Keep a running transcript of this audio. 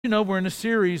You know, we're in a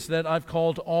series that I've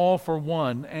called All for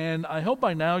One, and I hope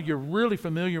by now you're really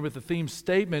familiar with the theme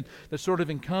statement that sort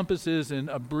of encompasses and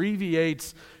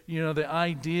abbreviates, the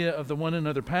idea of the one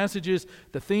another passages.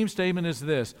 The theme statement is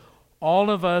this: all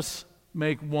of us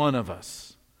make one of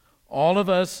us. All of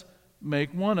us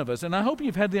make one of us. And I hope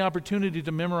you've had the opportunity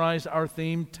to memorize our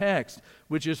theme text,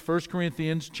 which is 1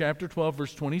 Corinthians chapter 12,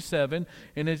 verse 27,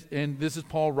 and this is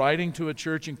Paul writing to a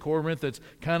church in Corinth that's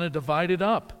kind of divided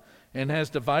up and has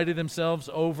divided themselves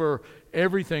over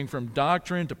everything from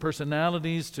doctrine to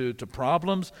personalities to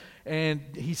problems. And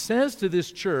he says to this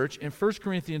church in 1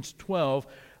 Corinthians 12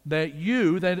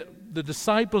 that the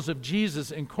disciples of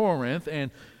Jesus in Corinth,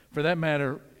 and for that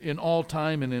matter, in all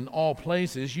time and in all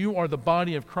places, you are the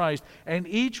body of Christ, and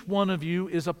each one of you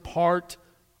is a part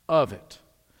of it.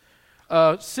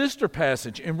 Sister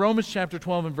passage in Romans chapter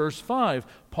 12 and verse 5,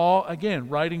 Paul, again,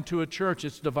 writing to a church.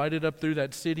 It's divided up through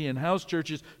that city and house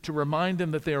churches to remind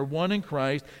them that they are one in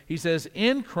Christ. He says,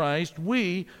 in Christ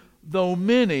we, though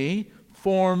many,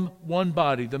 form one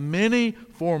body. The many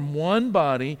form one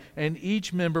body, and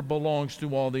each member belongs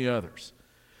to all the others.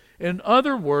 In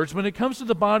other words, when it comes to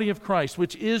the body of Christ,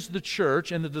 which is the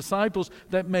church and the disciples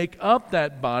that make up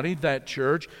that body, that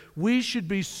church, we should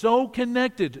be so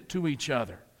connected to each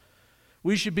other.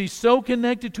 We should be so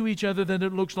connected to each other that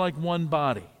it looks like one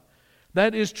body.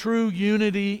 That is true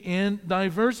unity in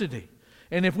diversity.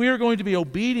 And if we are going to be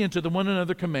obedient to the one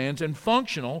another commands and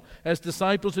functional as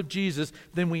disciples of Jesus,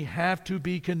 then we have to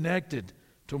be connected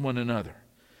to one another.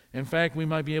 In fact, we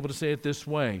might be able to say it this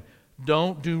way: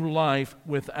 don't do life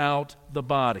without the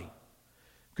body.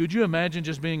 Could you imagine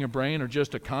just being a brain or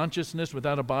just a consciousness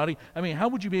without a body? I mean, how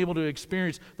would you be able to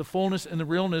experience the fullness and the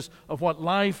realness of what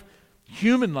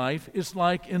human life is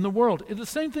like in the world? The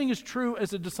same thing is true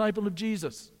as a disciple of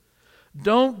Jesus.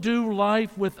 Don't do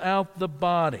life without the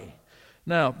body.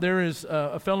 Now, there is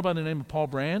a fellow by the name of Paul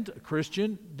Brand, a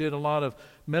Christian, did a lot of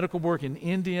medical work in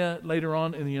India, later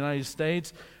on in the United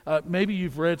States. Maybe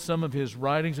you've read some of his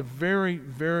writings, a very,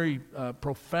 very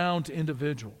profound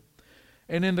individual.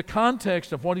 And in the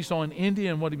context of what he saw in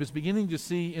India and what he was beginning to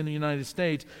see in the United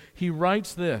States, he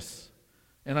writes this,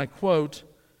 and I quote,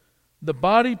 "The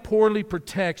body poorly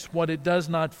protects what it does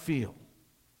not feel.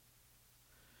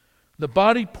 The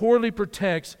body poorly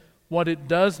protects what it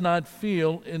does not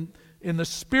feel. In the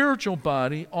spiritual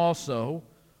body also,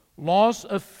 loss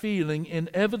of feeling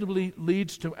inevitably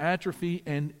leads to atrophy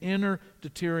and inner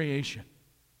deterioration."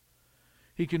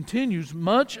 He continues,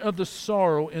 "Much of the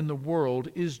sorrow in the world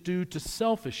is due to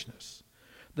selfishness.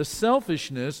 The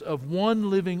selfishness of one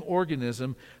living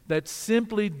organism that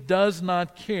simply does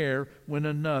not care when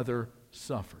another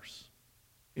suffers."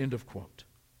 End of quote.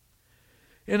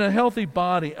 In a healthy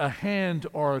body, a hand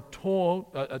or a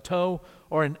toe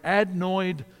or an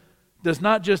adenoid does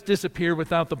not just disappear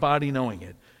without the body knowing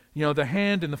it. The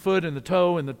hand and the foot and the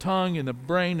toe and the tongue and the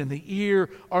brain and the ear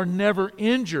are never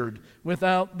injured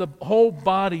without the whole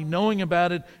body knowing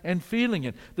about it and feeling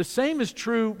it. The same is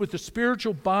true with the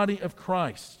spiritual body of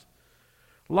Christ.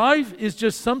 Life is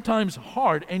just sometimes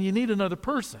hard, and you need another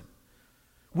person.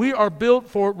 We are built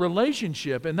for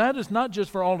relationship, and that is not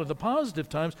just for all of the positive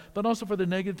times, but also for the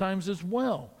negative times as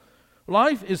well.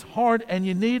 Life is hard, and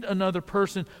you need another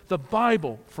person. The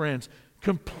Bible, friends,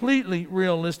 completely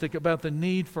realistic about the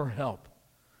need for help.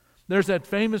 There's that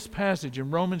famous passage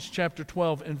in Romans chapter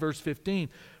 12 and verse 15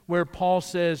 where Paul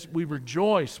says, we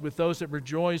rejoice with those that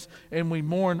rejoice, and we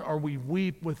mourn or we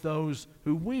weep with those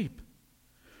who weep.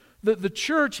 The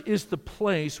church is the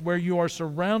place where you are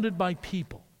surrounded by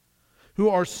people who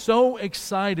are so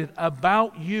excited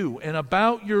about you and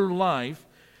about your life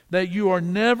that you are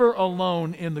never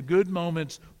alone in the good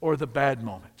moments or the bad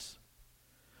moments.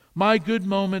 My good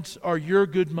moments are your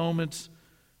good moments,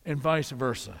 and vice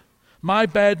versa. My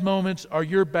bad moments are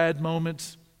your bad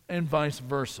moments, and vice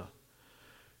versa.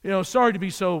 Sorry to be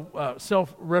so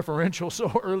self-referential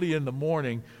so early in the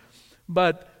morning,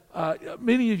 but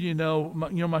many of you know,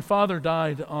 my father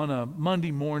died on a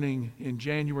Monday morning in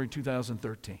January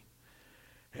 2013.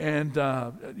 And,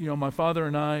 my father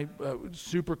and I,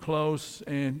 super close,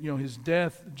 and, his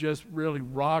death just really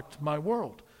rocked my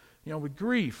world, with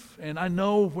grief. And I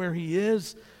know where he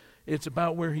is. It's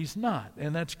about where he's not,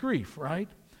 and that's grief, right?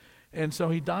 And so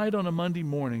he died on a Monday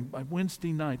morning. By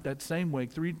Wednesday night, that same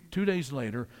week, 2 days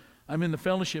later, I'm in the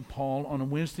fellowship hall on a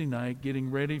Wednesday night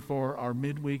getting ready for our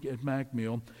midweek at Mac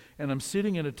Meal, and I'm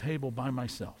sitting at a table by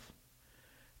myself.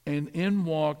 And in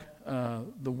walk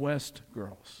the West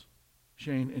girls,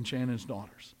 Shane and Shannon's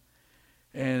daughters.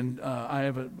 And I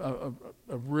have a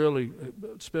really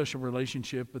special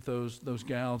relationship with those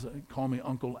gals. They call me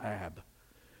Uncle Ab.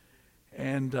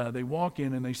 And they walk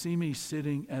in and they see me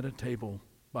sitting at a table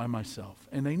by myself.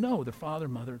 And they know their father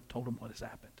and mother told them what has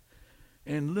happened.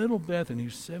 And little Bethany,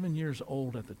 who's 7 years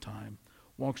old at the time,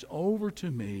 walks over to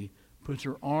me, puts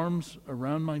her arms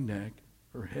around my neck,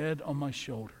 her head on my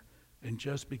shoulder, and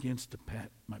just begins to pat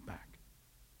my back.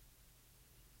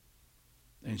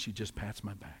 And she just pats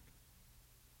my back.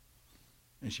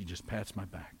 And she just pats my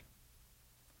back.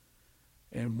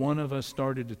 And one of us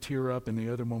started to tear up, and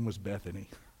the other one was Bethany.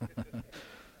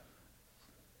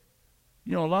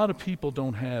 You know, a lot of people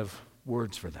don't have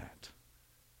words for that.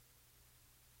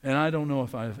 And I don't know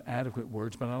if I have adequate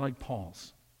words, but I like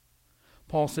Paul's.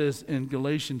 Paul says in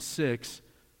Galatians 6,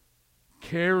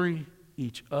 carry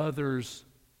each other's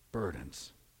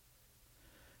burdens.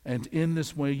 And in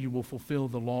this way you will fulfill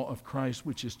the law of Christ,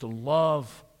 which is to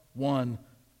love one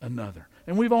another.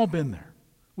 And we've all been there.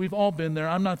 We've all been there.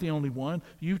 I'm not the only one.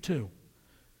 You too.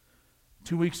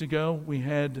 2 weeks ago, we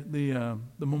had the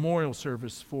memorial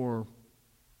service for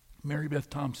Mary Beth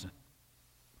Thompson.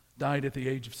 Died at the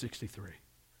age of 63.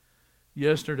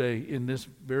 Yesterday, in this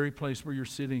very place where you're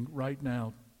sitting right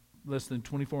now, less than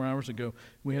 24 hours ago,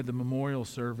 we had the memorial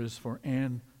service for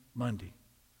Ann Mundy.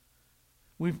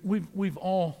 We've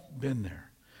all been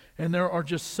there. And there are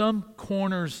just some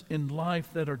corners in life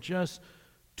that are just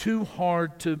too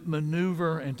hard to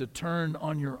maneuver and to turn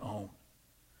on your own.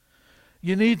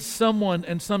 You need someone,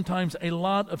 and sometimes a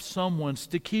lot of someones,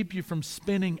 to keep you from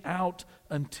spinning out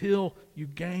until you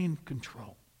gain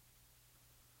control.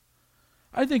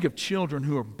 I think of children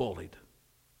who are bullied.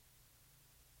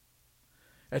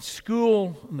 At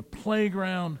school, on the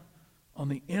playground, on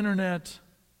the internet,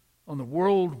 on the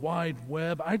World Wide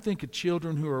Web. I think of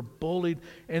children who are bullied,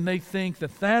 and they think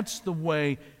that that's the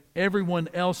way everyone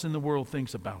else in the world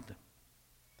thinks about them.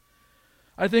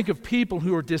 I think of people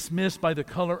who are dismissed by the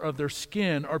color of their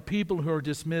skin, or people who are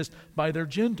dismissed by their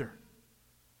gender.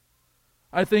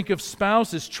 I think of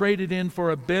spouses traded in for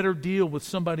a better deal with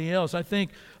somebody else. I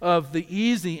think of the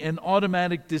easy and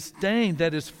automatic disdain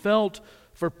that is felt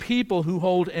for people who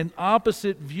hold an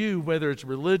opposite view, whether it's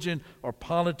religion or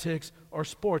politics or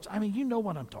sports. I mean, you know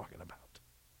what I'm talking about.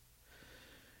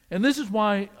 And this is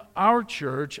why our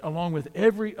church, along with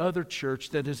every other church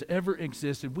that has ever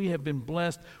existed, we have been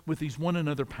blessed with these one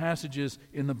another passages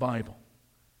in the Bible.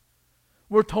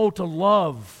 We're told to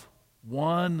love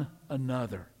one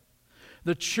another.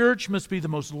 The church must be the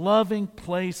most loving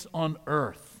place on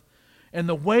earth. And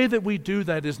the way that we do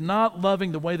that is not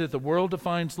loving the way that the world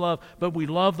defines love, but we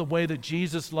love the way that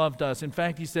Jesus loved us. In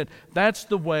fact, he said, that's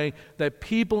the way that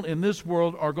people in this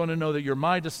world are going to know that you're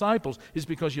my disciples, is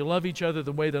because you love each other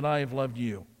the way that I have loved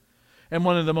you. And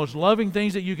one of the most loving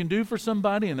things that you can do for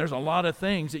somebody, and there's a lot of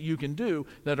things that you can do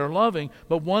that are loving,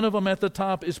 but one of them at the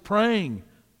top is praying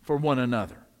for one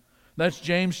another. That's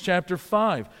James chapter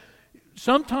 5.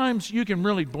 Sometimes you can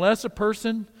really bless a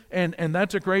person, and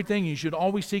that's a great thing. You should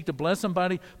always seek to bless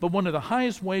somebody. But one of the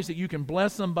highest ways that you can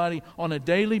bless somebody on a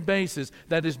daily basis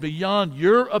that is beyond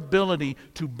your ability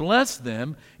to bless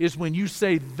them is when you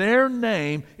say their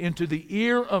name into the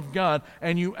ear of God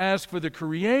and you ask for the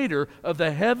Creator of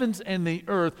the heavens and the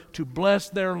earth to bless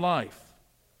their life.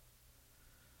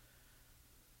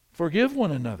 Forgive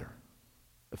one another.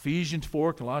 Ephesians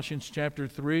 4, Colossians chapter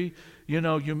 3. You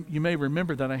know, you may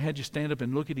remember that I had you stand up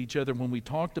and look at each other when we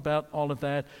talked about all of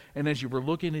that. And as you were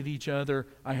looking at each other,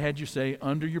 I had you say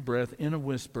under your breath in a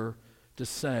whisper to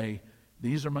say,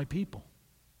 these are my people.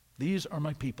 These are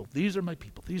my people. These are my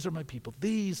people. These are my people.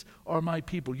 These are my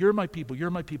people. You're my people. You're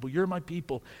my people. You're my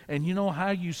people. And you know how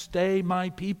you stay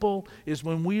my people is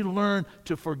when we learn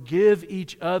to forgive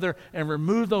each other and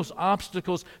remove those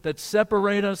obstacles that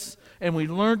separate us. And we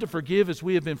learn to forgive as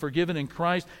we have been forgiven in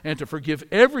Christ, and to forgive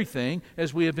everything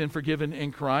as we have been forgiven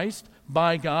in Christ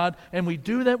by God. And we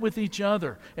do that with each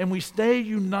other. And we stay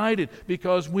united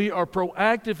because we are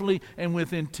proactively and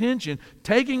with intention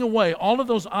taking away all of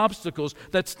those obstacles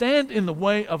that stand in the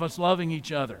way of us loving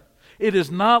each other. It is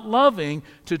not loving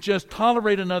to just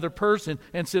tolerate another person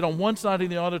and sit on one side of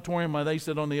the auditorium while they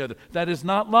sit on the other. That is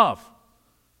not love.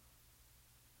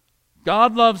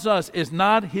 God loves us is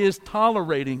not His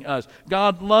tolerating us.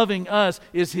 God loving us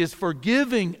is His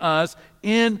forgiving us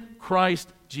in Christ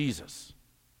Jesus.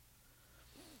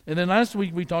 And then last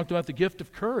week we talked about the gift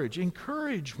of courage.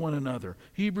 Encourage one another.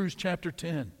 Hebrews chapter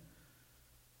 10.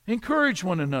 Encourage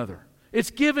one another. It's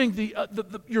giving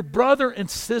your brother and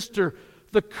sister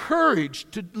the courage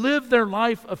to live their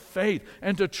life of faith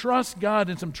and to trust God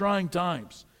in some trying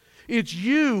times. It's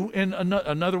you, in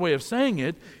another way of saying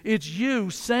it, it's you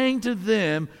saying to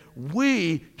them,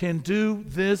 we can do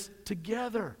this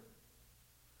together.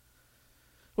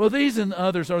 Well, these and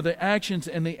others are the actions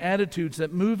and the attitudes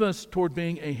that move us toward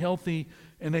being a healthy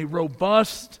and a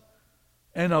robust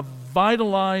and a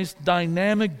vitalized,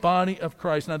 dynamic body of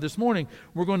Christ. Now, this morning,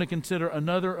 we're going to consider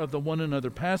another of the one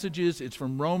another passages. It's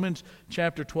from Romans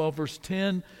chapter 12, verse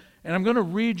 10. And I'm going to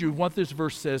read you what this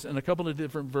verse says in a couple of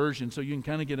different versions so you can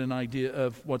kind of get an idea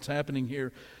of what's happening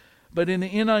here. But in the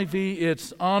NIV,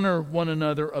 it's honor one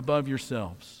another above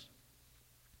yourselves.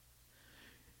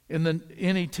 In the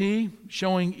NET,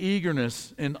 showing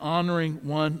eagerness in honoring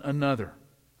one another.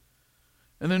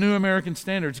 In the New American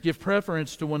Standards, give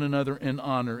preference to one another in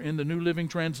honor. In the New Living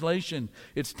Translation,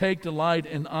 it's take delight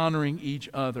in honoring each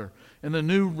other. In the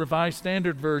New Revised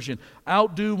Standard Version,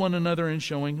 outdo one another in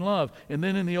showing love. And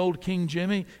then in the Old King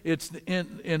Jimmy, it's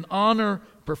in honor,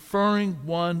 preferring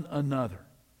one another.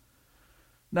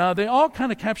 Now, they all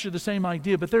kind of capture the same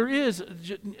idea, but there is,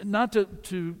 not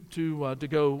to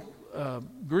go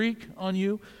Greek on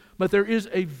you, but there is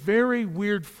a very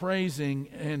weird phrasing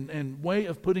and way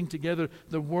of putting together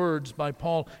the words by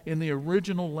Paul in the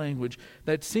original language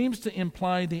that seems to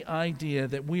imply the idea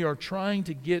that we are trying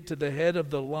to get to the head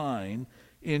of the line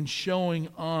in showing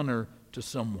honor to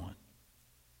someone.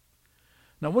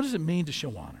 Now, what does it mean to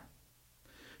show honor?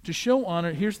 To show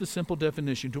honor, here's the simple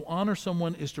definition. To honor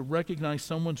someone is to recognize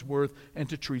someone's worth and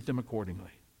to treat them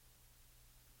accordingly.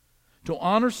 To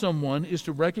honor someone is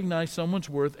to recognize someone's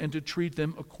worth and to treat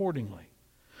them accordingly.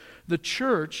 The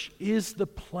church is the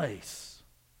place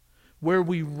where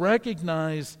we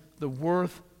recognize the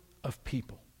worth of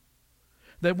people.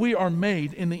 That we are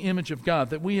made in the image of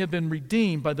God, that we have been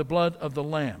redeemed by the blood of the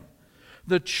Lamb.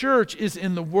 The church is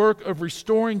in the work of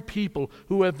restoring people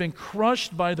who have been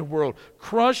crushed by the world,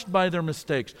 crushed by their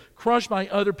mistakes, crushed by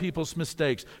other people's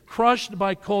mistakes, crushed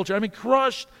by culture.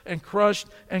 Crushed and crushed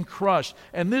and crushed.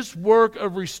 And this work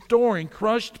of restoring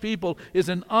crushed people is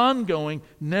an ongoing,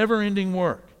 never-ending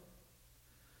work.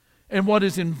 And what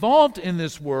is involved in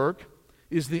this work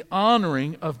is the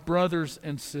honoring of brothers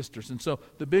and sisters. And so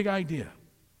the big idea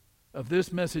of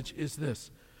this message is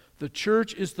this. The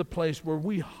church is the place where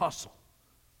we hustle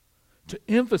to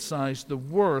emphasize the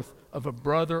worth of a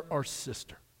brother or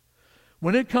sister.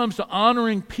 When it comes to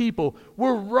honoring people,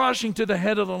 we're rushing to the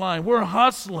head of the line. We're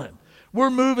hustling. We're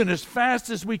moving as fast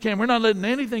as we can. We're not letting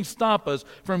anything stop us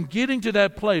from getting to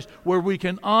that place where we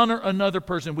can honor another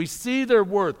person. We see their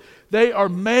worth. They are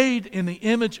made in the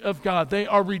image of God. They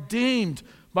are redeemed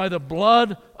by the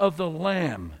blood of the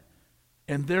Lamb,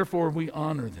 and therefore we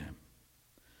honor them.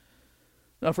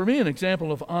 Now, for me, an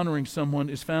example of honoring someone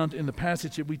is found in the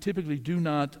passage that we typically do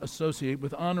not associate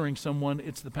with honoring someone.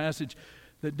 It's the passage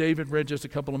that David read just a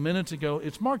couple of minutes ago.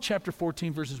 It's Mark chapter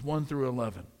 14, verses 1 through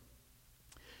 11.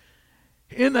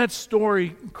 In that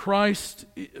story, Christ,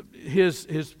 he's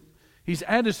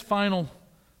at his final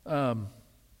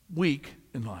week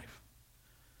in life.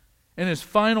 And his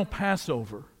final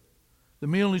Passover, the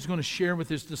meal he's going to share with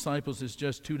his disciples, is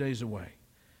just 2 days away.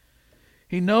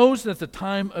 He knows that the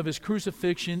time of his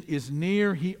crucifixion is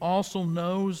near. He also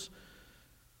knows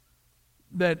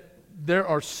that there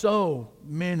are so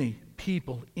many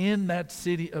people in that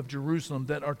city of Jerusalem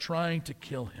that are trying to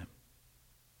kill him.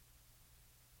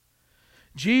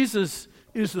 Jesus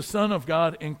is the Son of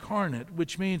God incarnate,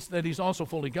 which means that he's also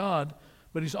fully God,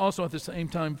 but he's also at the same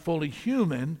time fully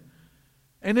human.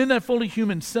 And in that fully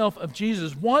human self of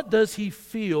Jesus, what does he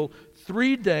feel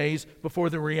 3 days before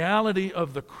the reality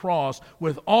of the cross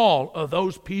with all of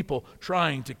those people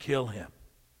trying to kill him?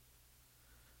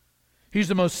 He's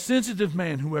the most sensitive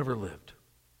man who ever lived.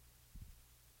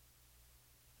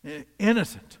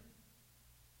 Innocent.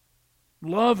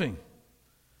 Loving.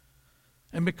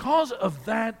 And because of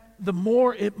that, the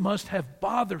more it must have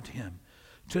bothered him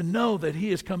to know that he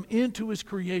has come into his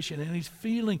creation and he's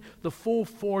feeling the full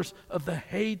force of the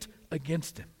hate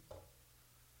against him.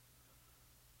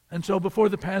 And so before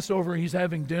the Passover, he's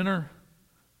having dinner.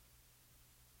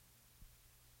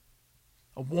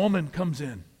 A woman comes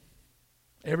in.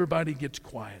 Everybody gets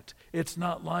quiet. It's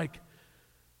not like,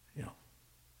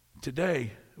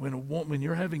 today when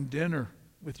you're having dinner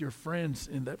with your friends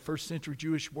in that first century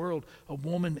Jewish world, a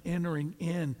woman entering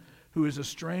in who is a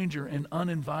stranger and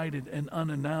uninvited and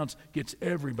unannounced gets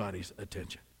everybody's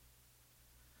attention.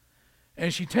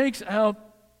 And she takes out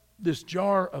this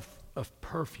jar of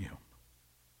perfume.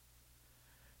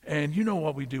 And you know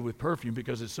what we do with perfume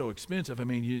because it's so expensive.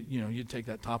 You take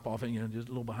that top off and just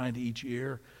a little behind each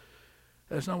ear.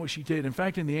 That's not what she did. In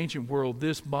fact, in the ancient world,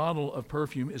 this bottle of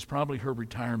perfume is probably her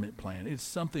retirement plan. It's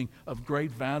something of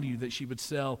great value that she would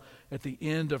sell at the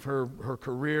end of her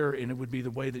career, and it would be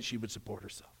the way that she would support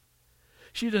herself.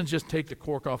 She doesn't just take the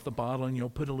cork off the bottle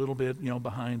and put a little bit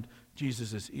behind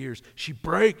Jesus' ears. She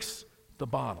breaks the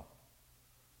bottle.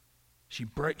 She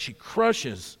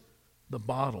crushes the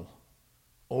bottle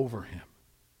over him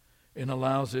and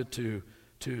allows it to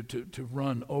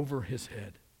run over his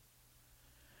head.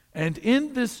 And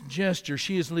in this gesture,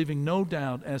 she is leaving no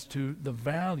doubt as to the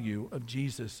value of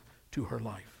Jesus to her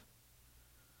life.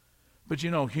 But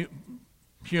you know,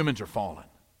 humans are fallen.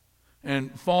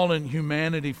 And fallen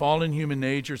humanity, fallen human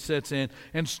nature sets in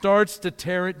and starts to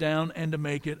tear it down and to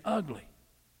make it ugly.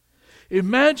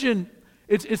 Imagine,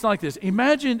 it's like this.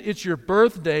 Imagine it's your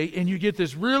birthday and you get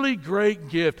this really great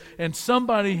gift and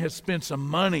somebody has spent some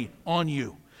money on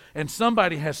you. And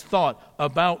somebody has thought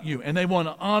about you and they want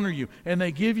to honor you and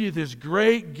they give you this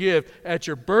great gift at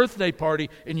your birthday party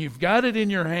and you've got it in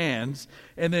your hands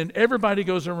and then everybody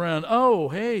goes around, oh,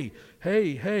 hey,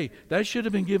 that should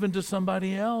have been given to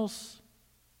somebody else.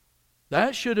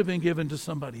 That should have been given to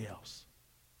somebody else.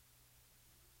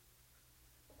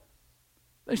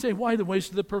 They say, why the waste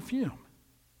of the perfume?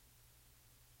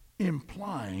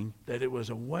 Implying that it was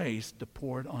a waste to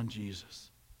pour it on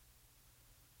Jesus.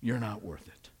 You're not worth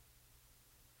it.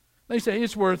 They say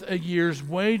it's worth a year's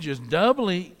wages,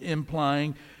 doubly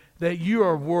implying that you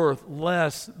are worth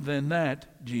less than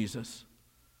that, Jesus.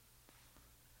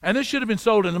 And this should have been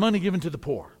sold and the money given to the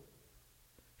poor,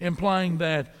 implying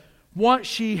that what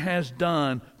she has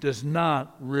done does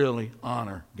not really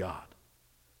honor God.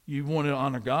 You want to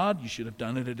honor God, you should have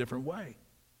done it a different way.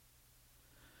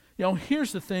 You know,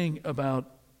 here's the thing about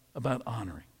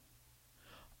honoring.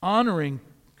 Honoring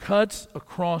cuts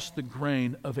across the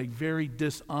grain of a very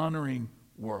dishonoring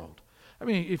world. I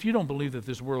mean, if you don't believe that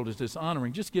this world is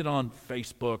dishonoring, just get on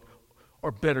Facebook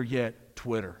or better yet,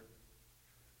 Twitter.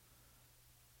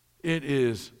 It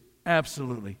is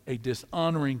absolutely a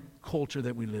dishonoring culture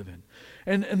that we live in.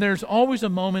 And there's always a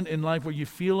moment in life where you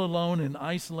feel alone and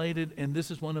isolated, and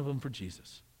this is one of them for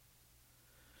Jesus.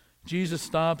 Jesus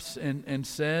stops and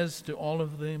says to all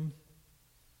of them,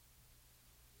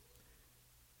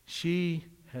 she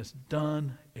has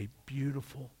done a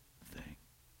beautiful thing.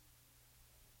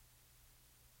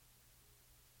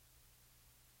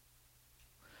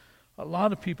 A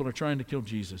lot of people are trying to kill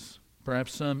Jesus,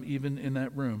 perhaps some even in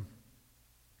that room.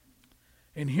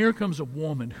 And here comes a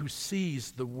woman who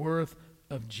sees the worth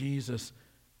of Jesus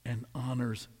and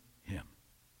honors him.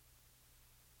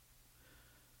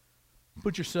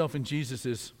 Put yourself in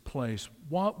Jesus' place.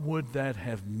 What would that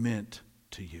have meant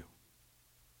to you?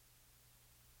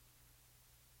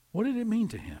 What did it mean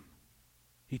to him?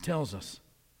 He tells us,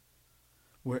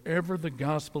 wherever the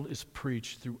gospel is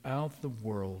preached throughout the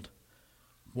world,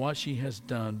 what she has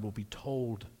done will be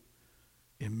told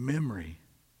in memory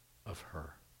of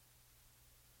her.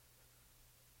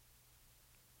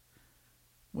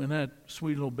 When that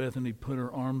sweet little Bethany put her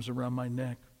arms around my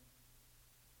neck,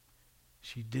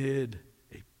 she did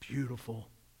a beautiful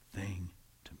thing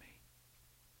to me.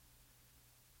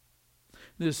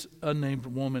 This unnamed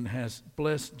woman has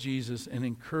blessed Jesus and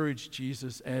encouraged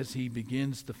Jesus as he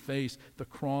begins to face the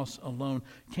cross alone.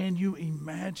 Can you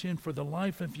imagine, for the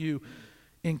life of you,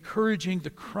 encouraging the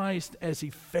Christ as he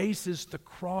faces the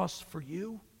cross for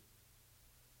you?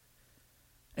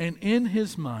 And in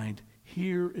his mind,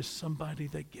 here is somebody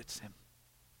that gets him.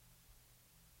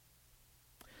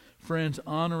 Friends,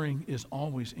 honoring is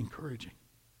always encouraging.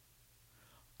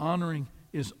 Honoring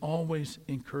is always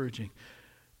encouraging.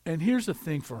 And here's the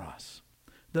thing for us.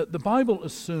 The Bible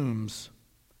assumes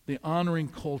the honoring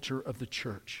culture of the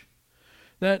church.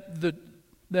 That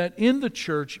in the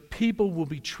church, people will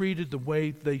be treated the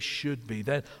way they should be.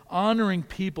 That honoring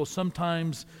people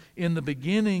sometimes in the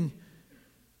beginning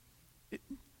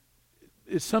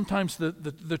is sometimes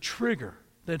the trigger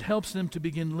that helps them to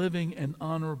begin living an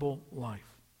honorable life.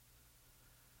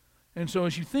 And so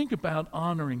as you think about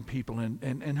honoring people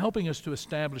and helping us to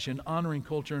establish an honoring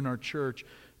culture in our church,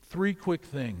 3 quick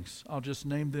things. I'll just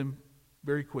name them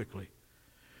very quickly.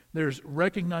 There's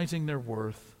recognizing their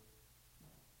worth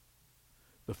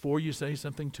before you say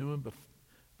something to them,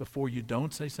 before you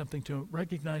don't say something to them.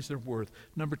 Recognize their worth.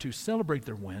 Number 2, celebrate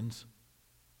their wins.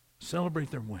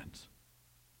 Celebrate their wins.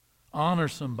 Honor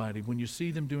somebody when you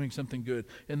see them doing something good,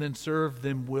 and then serve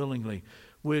them willingly,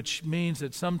 which means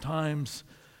that sometimes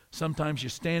you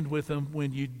stand with them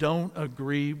when you don't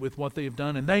agree with what they have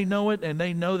done, and they know it, and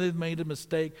they know they've made a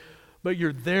mistake, but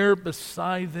you're there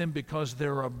beside them because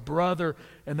they're a brother,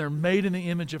 and they're made in the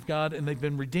image of God, and they've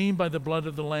been redeemed by the blood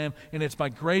of the Lamb, and it's by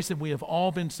grace that we have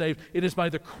all been saved. It is by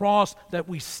the cross that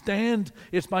we stand.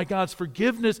 It's by God's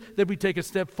forgiveness that we take a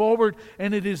step forward,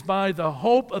 and it is by the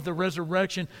hope of the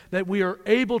resurrection that we are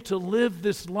able to live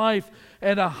this life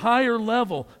at a higher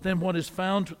level than what is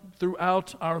found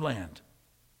throughout our land.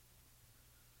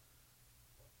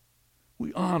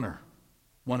 We honor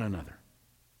one another.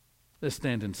 Let's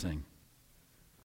stand and sing.